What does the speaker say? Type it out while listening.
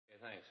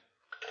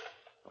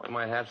We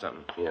might have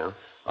something. Yeah?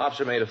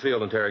 Officer made a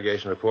field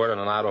interrogation report on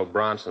an Otto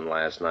Bronson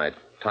last night.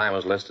 Time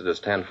was listed as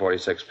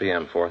 10:46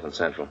 p.m., 4th and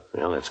Central.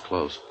 Well, that's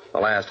close. The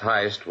last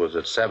heist was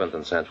at 7th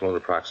and Central at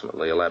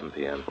approximately 11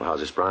 p.m. Well, how's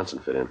this Bronson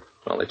fit in?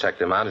 Well, they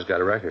checked him out. He's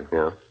got a record.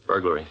 Yeah?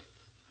 Burglary.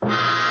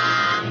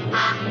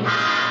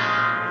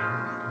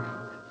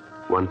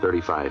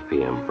 1:35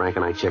 p.m. Frank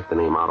and I checked the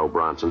name Otto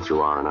Bronson through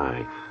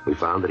R&I. We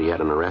found that he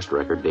had an arrest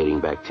record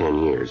dating back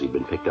 10 years. He'd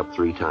been picked up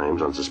 3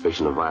 times on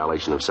suspicion of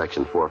violation of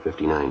Section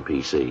 459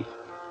 PC.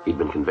 He'd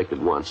been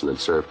convicted once and had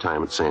served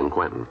time at San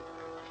Quentin.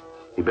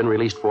 He'd been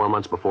released 4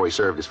 months before he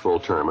served his full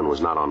term and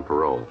was not on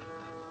parole.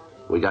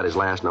 We got his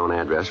last known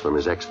address from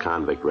his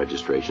ex-convict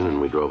registration, and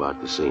we drove out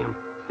to see him.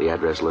 The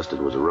address listed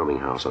was a rooming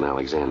house on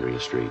Alexandria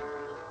Street.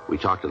 We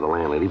talked to the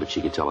landlady, but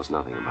she could tell us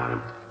nothing about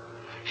him.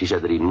 She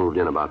said that he'd moved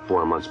in about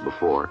 4 months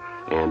before,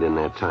 and in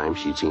that time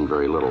she'd seen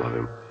very little of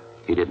him.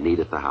 He didn't eat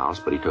at the house,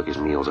 but he took his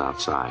meals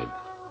outside.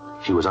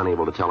 She was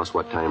unable to tell us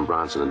what time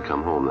Bronson had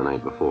come home the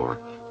night before.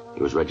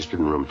 He was registered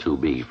in room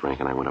 2B. Frank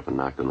and I went up and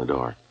knocked on the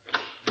door.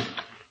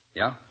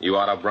 Yeah? You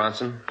Otto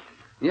Bronson?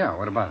 Yeah,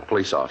 what about it?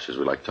 Police officers,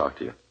 we'd like to talk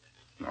to you.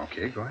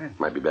 Okay, go ahead.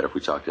 Might be better if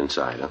we talked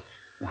inside, huh?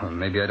 Well,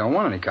 maybe I don't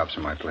want any cops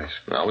in my place.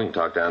 No, we can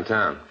talk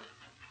downtown.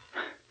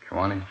 Come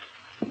on in.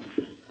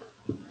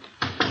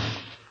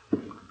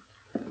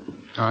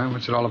 All right,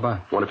 what's it all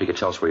about? Wonder if you could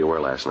tell us where you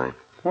were last night.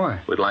 Why?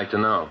 We'd like to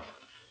know.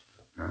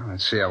 Well,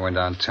 let's see. I went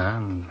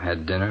downtown,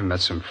 had dinner, met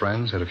some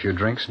friends, had a few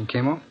drinks, and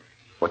came home.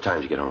 What time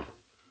did you get home?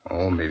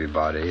 Oh, maybe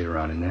about 8,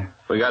 around in there.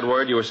 We got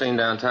word you were seen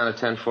downtown at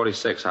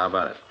 10:46. How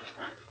about it?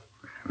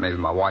 Maybe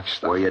my watch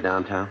stopped. Were you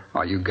downtown?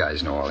 Oh, you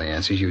guys know all the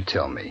answers. You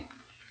tell me.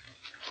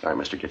 All right,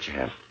 mister, get your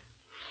hat.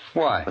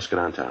 Why? Let's go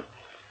downtown.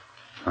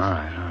 All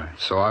right.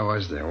 So I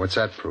was there. What's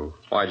that prove?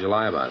 Why'd you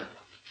lie about it?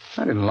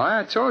 I didn't lie.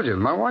 I told you.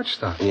 My watch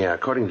stopped. Yeah,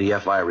 according to the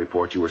FI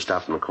report, you were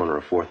stopped on the corner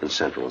of 4th and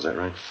Central. Is that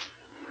right?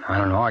 I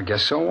don't know. I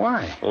guess so.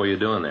 Why? What were you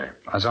doing there?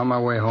 I was on my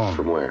way home.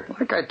 From where?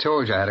 Like I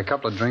told you, I had a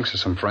couple of drinks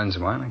with some friends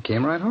of mine. I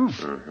came right home.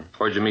 Mm-hmm.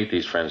 Where'd you meet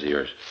these friends of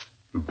yours?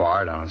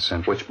 Bar down in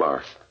Central. Which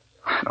bar?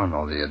 I don't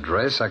know the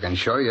address. I can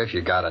show you if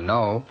you gotta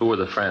know. Who were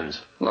the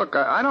friends? Look,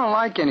 I don't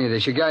like any of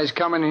this. You guys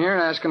coming in here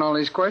and asking all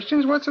these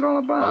questions? What's it all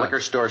about? A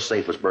liquor store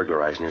safe was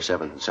burglarized near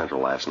 7th and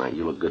Central last night.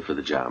 You look good for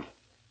the job.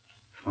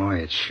 Oh,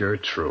 it's sure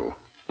true.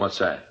 What's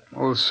that?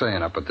 Old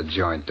saying up at the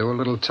joint. Do a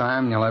little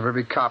time, and you'll have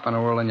every cop in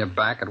the world on your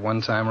back at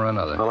one time or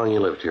another. How long you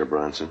lived here,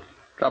 Bronson?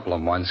 Couple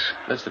of months.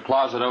 That's the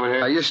closet over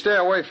here? You stay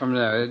away from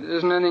there. There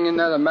isn't anything in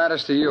there that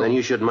matters to you. Then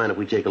you shouldn't mind if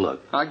we take a look.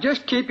 Now,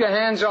 just keep your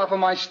hands off of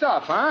my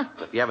stuff, huh?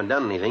 If you haven't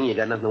done anything, you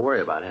got nothing to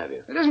worry about, have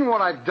you? It isn't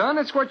what I've done.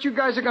 It's what you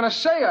guys are going to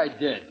say I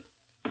did.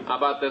 How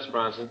about this,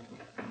 Bronson?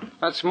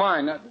 That's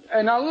mine.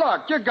 Hey, now,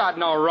 look, you got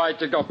no right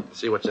to go...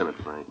 See what's in it,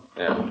 Frank.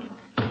 Yeah.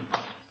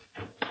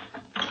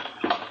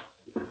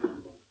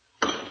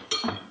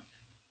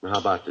 Now, how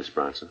about this,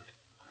 Bronson?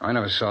 I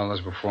never saw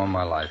this before in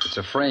my life. It's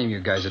a frame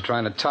you guys are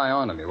trying to tie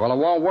onto me. Well, it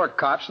won't work,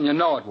 cops, and you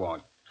know it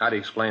won't. How do you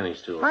explain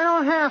these to us? I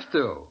don't have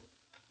to.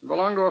 It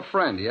belonged to a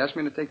friend. He asked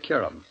me to take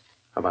care of him.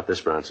 How about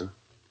this, Bronson?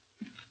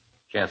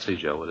 Can't see,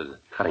 Joe. What is it?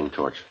 Cutting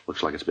torch.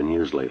 Looks like it's been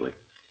used lately.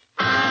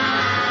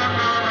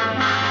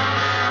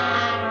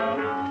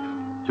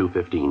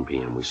 2:15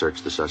 p.m. We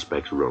searched the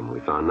suspect's room. We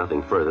found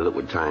nothing further that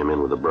would tie him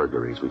in with the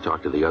burglaries. We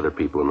talked to the other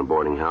people in the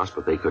boarding house,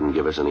 but they couldn't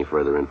give us any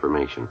further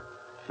information.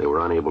 They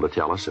were unable to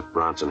tell us if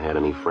Bronson had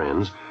any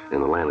friends,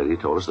 and the landlady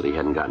told us that he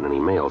hadn't gotten any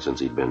mail since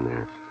he'd been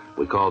there.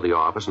 We called the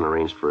office and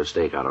arranged for a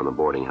stakeout on the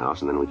boarding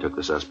house, and then we took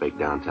the suspect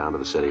downtown to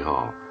the city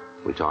hall.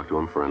 We talked to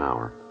him for an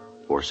hour.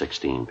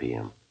 4:16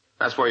 p.m.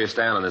 That's where you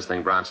stand on this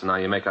thing, Bronson. Now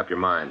you make up your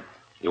mind.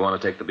 You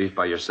want to take the beef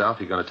by yourself?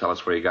 You're going to tell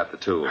us where you got the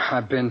tools.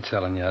 I've been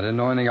telling you. I didn't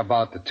know anything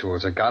about the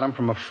tools. I got them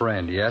from a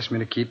friend. He asked me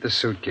to keep the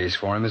suitcase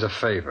for him as a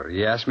favor.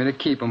 He asked me to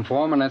keep them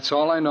for him, and that's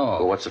all I know.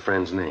 Well, what's the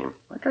friend's name?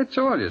 Like I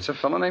told you, it's a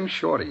fellow named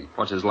Shorty.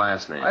 What's his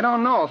last name? I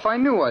don't know. If I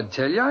knew, I'd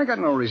tell you. I got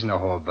no reason to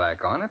hold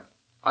back on it.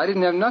 I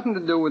didn't have nothing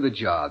to do with the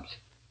jobs.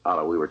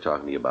 Otto, we were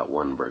talking to you about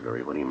one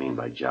burglary. What do you mean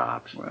by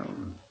jobs? Well,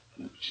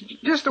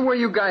 just the way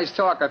you guys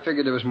talk, I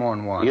figured there was more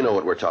than one. You know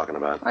what we're talking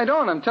about. I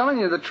don't. I'm telling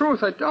you the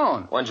truth. I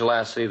don't. When'd you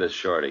last see this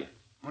Shorty?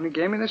 When he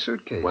gave me the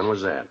suitcase. When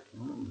was that?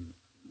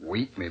 A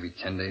week, maybe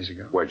 10 days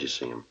ago. Where'd you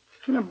see him?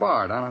 In a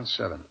bar down on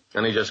 7th.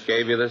 And he just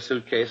gave you this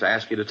suitcase,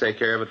 asked you to take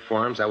care of it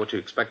for him? Is that what you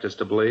expect us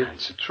to believe?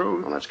 That's the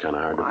truth. Well, that's kind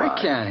of hard to buy. I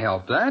can't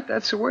help that.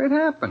 That's the way it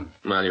happened.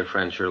 Well, your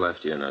friend sure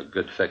left you in a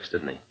good fix,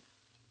 didn't he?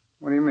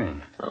 What do you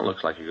mean? Well, it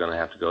looks like you're going to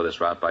have to go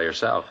this route by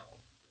yourself.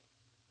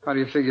 How do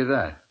you figure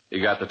that? You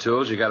got the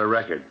tools, you got a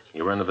record.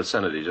 You were in the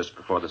vicinity just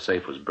before the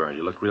safe was burned.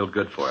 You look real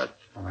good for it.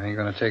 Well, I ain't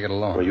going to take it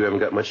alone. Well, you haven't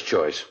got much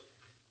choice.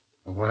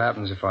 Well, what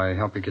happens if I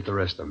help you get the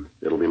rest of them?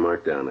 It'll be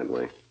marked down that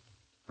way.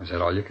 Is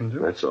that all you can do?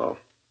 That's all.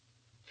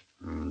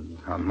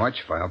 How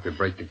much if I help you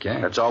break the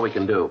gang? That's all we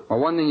can do. Well,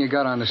 one thing you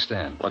got to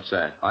understand. What's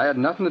that? I had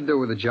nothing to do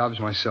with the jobs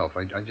myself.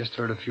 I just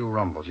heard a few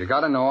rumbles. You got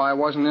to know I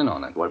wasn't in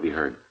on it. What have you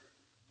heard?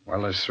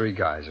 Well, there's 3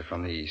 guys. They're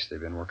from the east. They've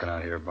been working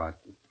out here about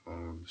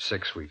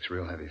 6 weeks.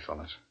 Real heavy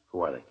fellas.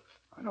 Who are they?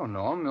 I don't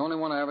know them. The only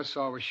one I ever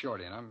saw was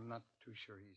Shorty, and I'm not too sure he's...